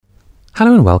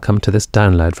Hello and welcome to this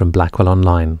download from Blackwell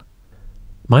Online.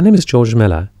 My name is George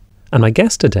Miller, and my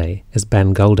guest today is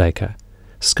Ben Goldacre,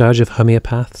 scourge of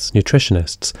homeopaths,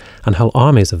 nutritionists, and whole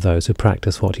armies of those who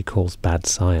practice what he calls bad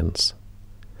science.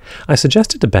 I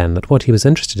suggested to Ben that what he was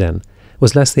interested in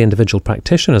was less the individual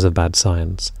practitioners of bad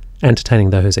science, entertaining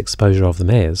though his exposure of them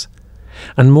is,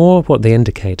 and more what they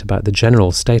indicate about the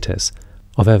general status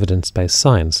of evidence-based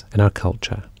science in our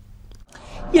culture.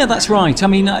 Yeah, that's right. I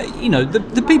mean,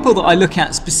 the people that I look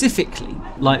at specifically,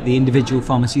 like the individual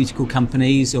pharmaceutical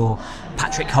companies, or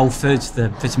Patrick Holford, the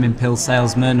vitamin pill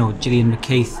salesman, or Gillian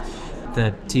McKeith,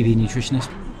 the TV nutritionist,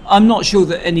 I'm not sure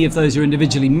that any of those are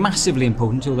individually massively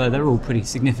important, although they're all pretty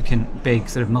significant, big,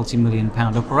 sort of multi-million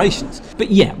pound operations.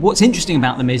 But yeah, what's interesting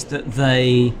about them is that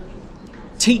they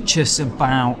teach us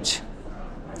about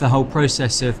the whole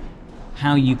process of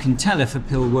how you can tell if a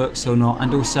pill works or not,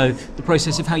 and also the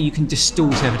process of how you can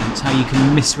distort evidence, how you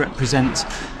can misrepresent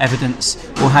evidence,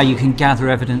 or how you can gather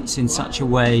evidence in such a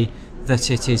way that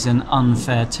it is an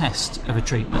unfair test of a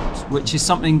treatment, which is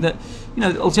something that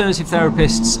alternative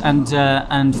therapists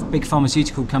and big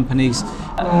pharmaceutical companies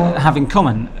have in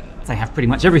common. They have pretty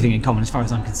much everything in common as far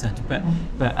as I'm concerned, but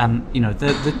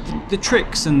the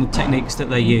tricks and the techniques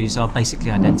that they use are basically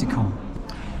identical.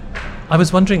 I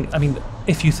was wondering,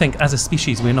 if you think as a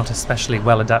species we're not especially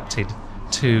well adapted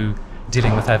to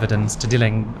dealing with evidence, to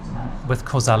dealing with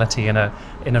causality in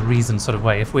a reasoned sort of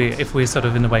way, if we're sort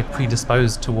of in a way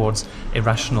predisposed towards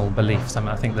irrational beliefs.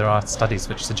 I think there are studies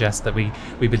which suggest that we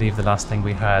believe the last thing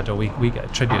we heard, or we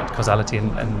attribute causality,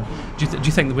 and do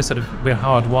you think that we're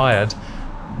hardwired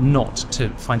not to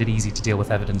find it easy to deal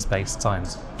with evidence-based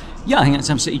science? Yeah, I think that's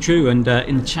absolutely true. And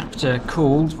in the chapter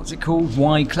called,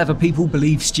 Why Clever People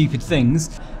Believe Stupid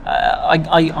Things,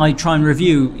 I try and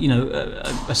review,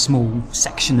 a small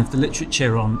section of the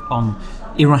literature on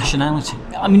irrationality.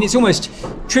 I mean, it's almost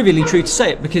trivially true to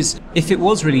say it, because if it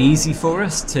was really easy for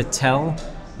us to tell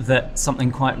that something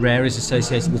quite rare is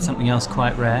associated with something else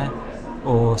quite rare,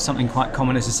 or something quite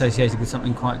common is associated with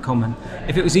something quite common,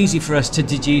 if it was easy for us to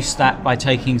deduce that by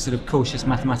taking sort of cautious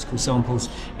mathematical samples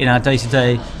in our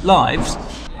day-to-day lives,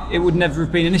 it would never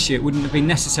have been an issue. It wouldn't have been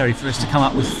necessary for us to come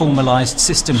up with formalised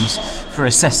systems for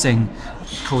assessing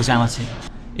causality.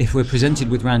 If we're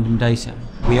presented with random data,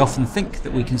 we often think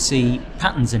that we can see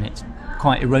patterns in it,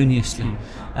 quite erroneously.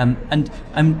 And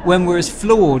when we're as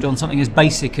flawed on something as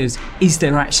basic as, is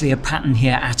there actually a pattern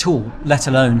here at all, let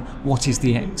alone what is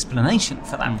the explanation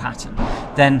for that pattern,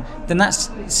 then that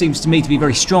seems to me to be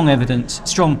very strong evidence,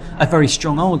 a very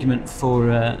strong argument for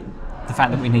the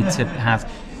fact that we need to have,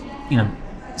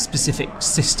 specific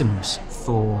systems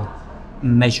for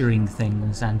measuring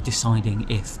things and deciding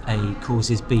if A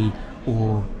causes B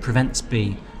or prevents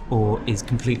B, or is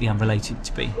completely unrelated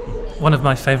to B. One of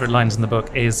my favourite lines in the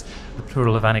book is, the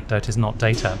plural of anecdote is not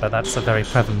data, but that's a very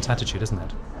prevalent attitude, isn't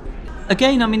it?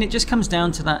 Again, it just comes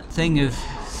down to that thing of,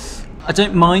 I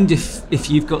don't mind if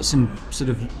you've got some sort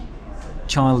of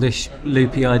childish,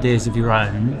 loopy ideas of your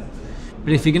own,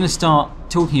 but if you're going to start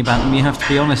talking about them, you have to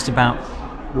be honest about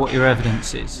what your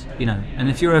evidence is, and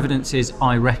if your evidence is,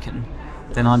 I reckon,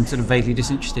 then I'm sort of vaguely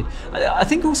disinterested. I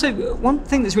think also one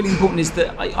thing that's really important is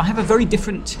that I have a very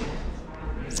different...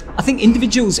 I think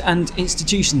individuals and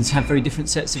institutions have very different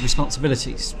sets of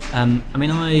responsibilities.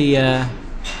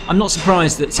 I'm not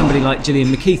surprised that somebody like Gillian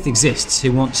McKeith exists,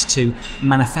 who wants to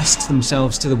manifest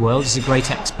themselves to the world as a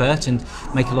great expert and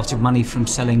make a lot of money from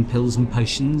selling pills and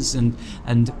potions and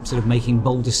sort of making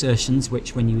bold assertions,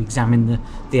 which when you examine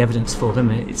the evidence for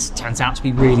them, it turns out to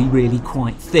be really, really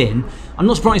quite thin. I'm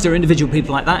not surprised there are individual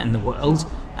people like that in the world,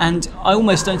 and I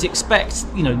almost don't expect,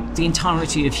 the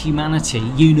entirety of humanity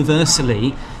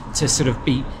universally to sort of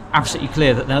be absolutely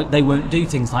clear that they won't do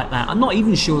things like that. I'm not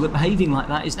even sure that behaving like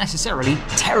that is necessarily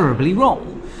terribly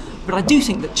wrong. But I do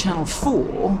think that Channel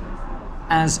 4,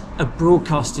 as a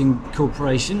broadcasting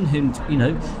corporation who,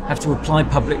 have to apply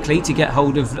publicly to get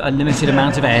hold of a limited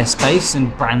amount of airspace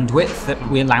and bandwidth that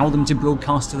we allow them to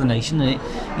broadcast to the nation,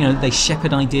 and they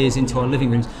shepherd ideas into our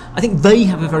living rooms, I think they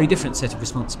have a very different set of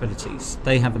responsibilities.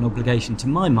 They have an obligation, to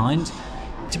my mind,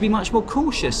 to be much more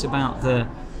cautious about the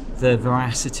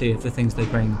veracity of the things they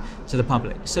bring to the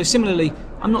public. So similarly,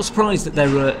 I'm not surprised that there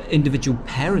are individual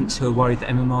parents who are worried that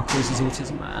MMR causes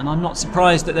autism, and I'm not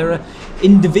surprised that there are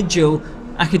individual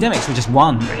academics, or just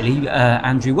one really,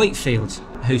 Andrew Wakefield,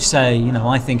 who say,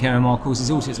 I think MMR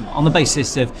causes autism on the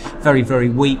basis of very, very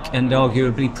weak and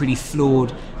arguably pretty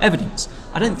flawed evidence.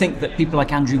 I don't think that people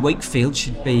like Andrew Wakefield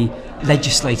should be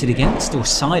legislated against or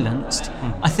silenced.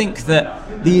 I think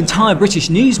that the entire British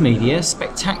news media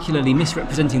spectacularly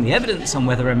misrepresenting the evidence on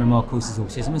whether MMR causes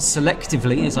autism, and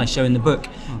selectively, as I show in the book,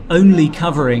 only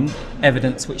covering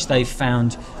evidence which they've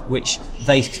found, which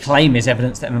they claim is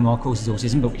evidence that MMR causes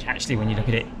autism, but which actually, when you look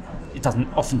at it, it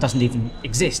often doesn't even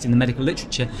exist in the medical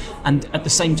literature, and at the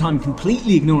same time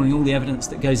completely ignoring all the evidence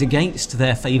that goes against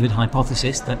their favoured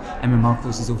hypothesis that MMR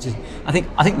causes autism. I think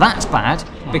that's bad,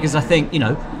 because I think,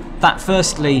 that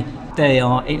firstly, they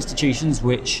are institutions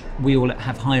which we all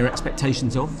have higher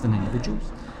expectations of than individuals.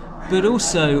 But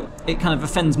also, it kind of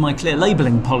offends my clear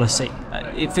labelling policy.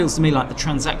 It feels to me like the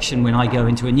transaction when I go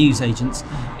into a newsagent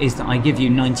is that I give you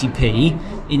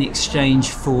 90p in exchange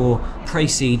for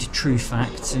Prayseed true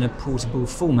facts in a portable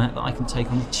format that I can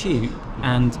take on the tube.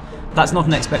 And that's not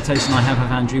an expectation I have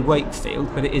of Andrew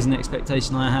Wakefield, but it is an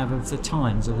expectation I have of the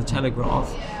Times or the Telegraph,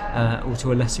 or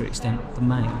to a lesser extent, the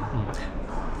Mail.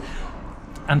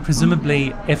 And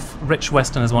presumably, if rich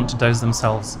Westerners want to dose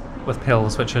themselves with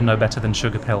pills which are no better than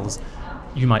sugar pills,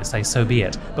 you might say so be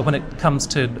it. But when it comes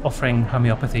to offering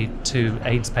homeopathy to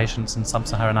AIDS patients in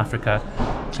sub-Saharan Africa,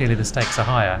 clearly the stakes are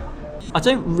higher. I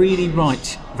don't really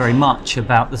write very much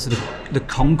about the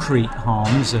concrete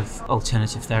harms of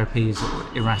alternative therapies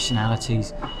or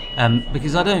irrationalities,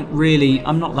 because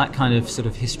I'm not that kind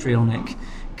of histrionic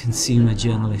consumer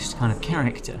journalist kind of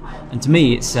character. And to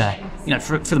me, it's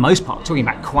for the most part, talking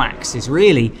about quacks is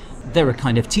really, they're a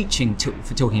kind of teaching tool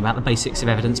for talking about the basics of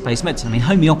evidence-based medicine. I mean,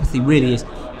 homeopathy really is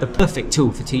the perfect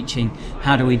tool for teaching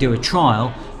how do we do a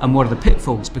trial and what are the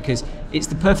pitfalls, because it's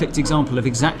the perfect example of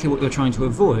exactly what you're trying to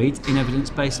avoid in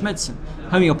evidence-based medicine.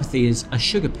 Homeopathy is a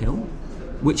sugar pill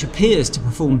which appears to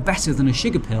perform better than a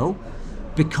sugar pill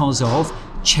because of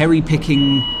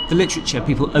cherry-picking the literature,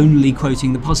 people only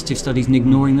quoting the positive studies and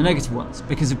ignoring the negative ones,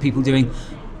 because of people doing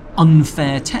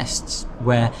unfair tests,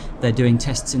 where they're doing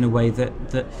tests in a way that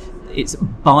it's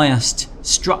biased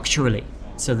structurally,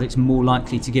 so that it's more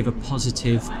likely to give a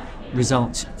positive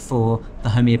result for the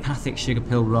homeopathic sugar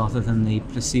pill rather than the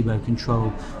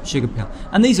placebo-controlled sugar pill.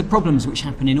 And these are problems which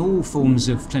happen in all forms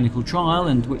of clinical trial,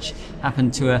 and which happen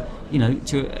to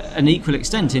an equal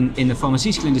extent in the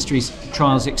pharmaceutical industry's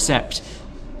trials, except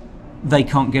they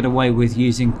can't get away with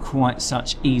using quite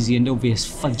such easy and obvious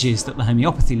fudges that the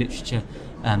homeopathy literature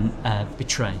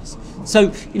betrays.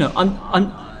 So,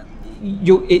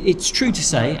 it's true to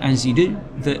say, as you do,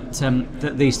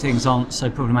 that these things aren't so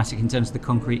problematic in terms of the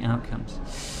concrete outcomes.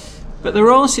 But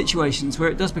there are situations where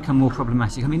it does become more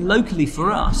problematic. I mean, locally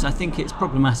for us, I think it's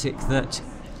problematic that,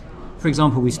 for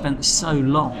example, we've spent so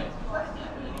long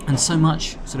and so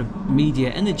much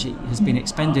media energy has been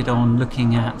expended on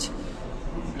looking at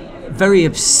very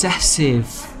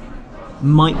obsessive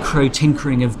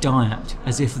micro-tinkering of diet,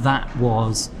 as if that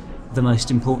was the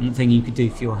most important thing you could do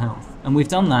for your health. And we've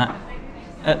done that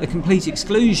at the complete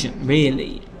exclusion,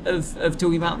 really, of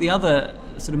talking about the other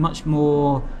much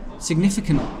more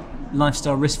significant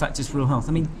lifestyle risk factors for ill health.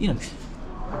 I mean,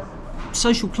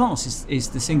 social class is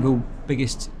the single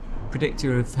biggest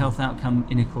predictor of health outcome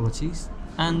inequalities,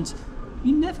 and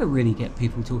you never really get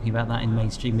people talking about that in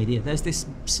mainstream media. There's this,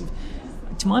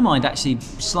 to my mind, actually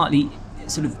slightly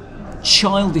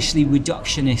childishly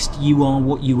reductionist, you are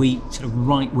what you eat,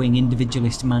 right-wing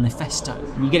individualist manifesto.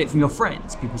 And you get it from your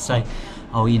friends. People say,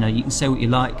 oh, you can say what you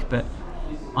like, but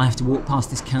I have to walk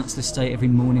past this council estate every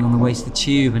morning on the way to the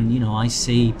tube, and I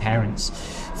see parents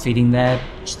feeding their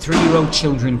 3-year-old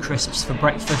children crisps for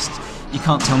breakfast. You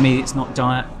can't tell me it's not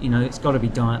diet. It's got to be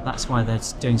diet. That's why they're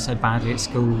doing so badly at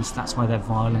schools. That's why they're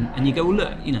violent. And you go, well,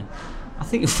 look, I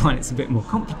think you'll find it's a bit more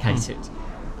complicated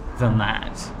than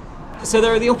that. So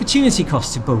there are the opportunity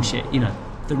costs of bullshit.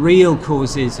 The real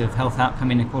causes of health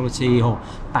outcome inequality or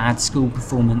bad school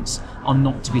performance are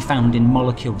not to be found in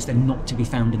molecules. They're not to be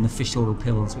found in the fish oil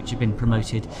pills which have been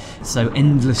promoted so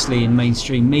endlessly in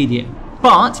mainstream media.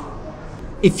 But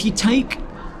if you take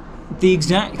the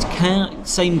exact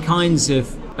same kinds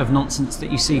of nonsense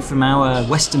that you see from our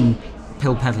Western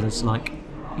pill peddlers, like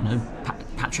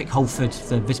Patrick Holford,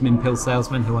 the vitamin pill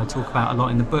salesman who I talk about a lot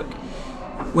in the book,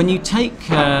 when you take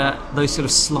those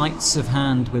sleights of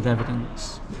hand with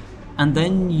evidence, and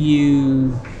then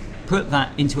you put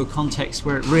that into a context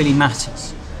where it really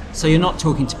matters. So you're not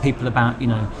talking to people about,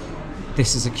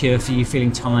 this is a cure for you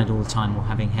feeling tired all the time or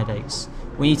having headaches.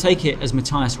 When you take it as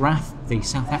Matthias Rath, the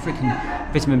South African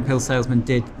vitamin pill salesman,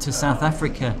 did to South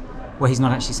Africa, well, he's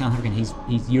not actually South African,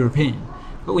 he's European.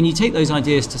 But when you take those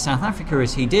ideas to South Africa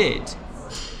as he did,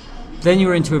 then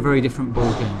you're into a very different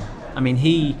ballgame. I mean,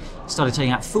 he started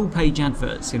taking out full-page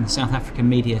adverts in the South African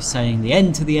media saying the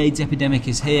end to the AIDS epidemic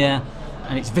is here,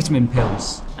 and it's vitamin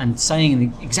pills, and saying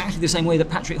in exactly the same way that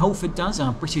Patrick Holford does,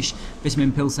 our British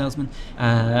vitamin pill salesman,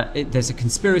 there's a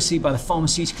conspiracy by the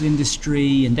pharmaceutical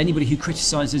industry, and anybody who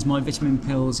criticises my vitamin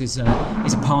pills is a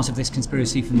part of this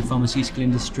conspiracy from the pharmaceutical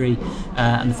industry,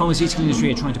 and the pharmaceutical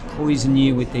industry are trying to poison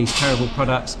you with these terrible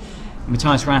products.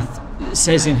 Matthias Rath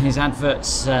says in his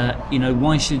adverts,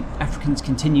 why should Africans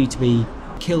continue to be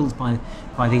killed by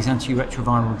these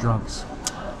antiretroviral drugs?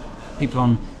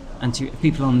 People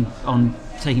on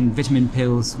taking vitamin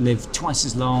pills live twice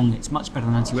as long. It's much better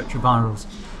than antiretrovirals.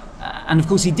 And of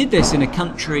course, he did this in a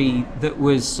country that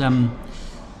was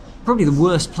probably the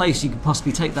worst place you could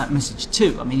possibly take that message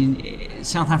to. I mean,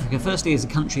 South Africa, firstly, is a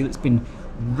country that's been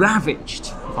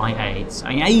ravaged by AIDS. I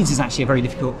mean, AIDS is actually a very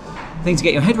difficult thing to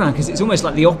get your head around because it's almost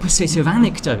like the opposite of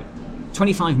anecdote.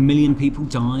 25 million people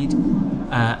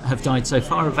have died so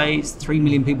far of AIDS. 3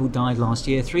 million people died last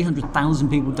year. 300,000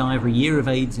 people die every year of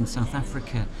AIDS in South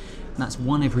Africa. And that's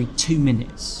 1 every 2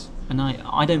 minutes. And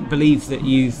I don't believe that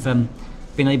you've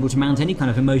been able to mount any kind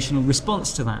of emotional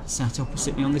response to that sat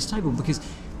opposite me on this table, because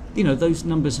those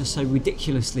numbers are so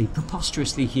ridiculously,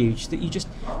 preposterously huge that you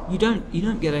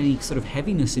don't get any sort of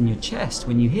heaviness in your chest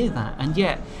when you hear that. And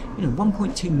yet,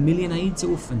 1.2 million AIDS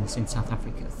orphans in South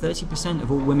Africa. 30%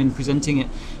 of all women presenting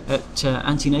at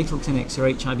antenatal clinics are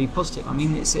HIV positive. I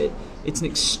mean, it's an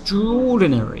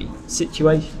extraordinary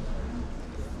situation.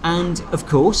 And of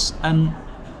course, Thabo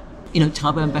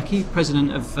Mbeki,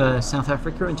 president of South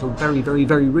Africa until very, very,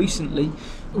 very recently,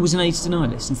 was an AIDS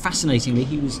denialist. And fascinatingly,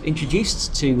 he was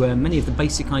introduced to many of the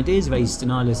basic ideas of AIDS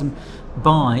denialism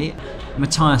by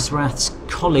Matthias Rath's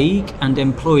colleague and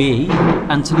employee,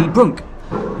 Anthony Brunk,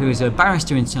 who is a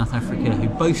barrister in South Africa who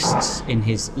boasts in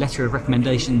his letter of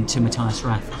recommendation to Matthias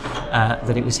Rath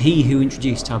that it was he who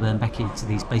introduced Thabo Mbeki to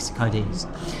these basic ideas.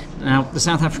 Now, the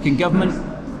South African government,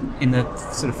 in the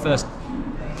sort of first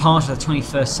part of the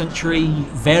 21st century,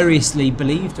 variously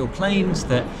believed or claimed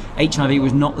that HIV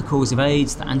was not the cause of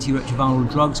AIDS, that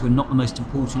antiretroviral drugs were not the most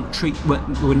important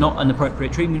were not an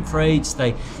appropriate treatment for AIDS.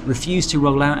 They refused to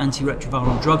roll out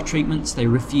antiretroviral drug treatments. They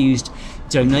refused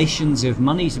donations of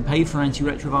money to pay for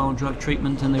antiretroviral drug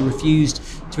treatment, and they refused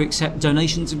to accept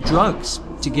donations of drugs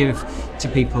to give to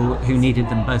people who needed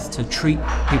them, both to treat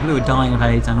people who were dying of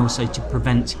AIDS and also to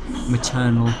prevent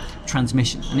maternal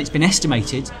transmission. And it's been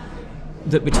estimated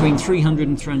that between 300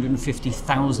 and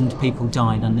 350,000 people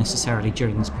died unnecessarily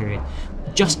during this period,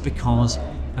 just because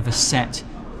of a set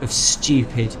of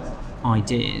stupid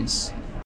ideas.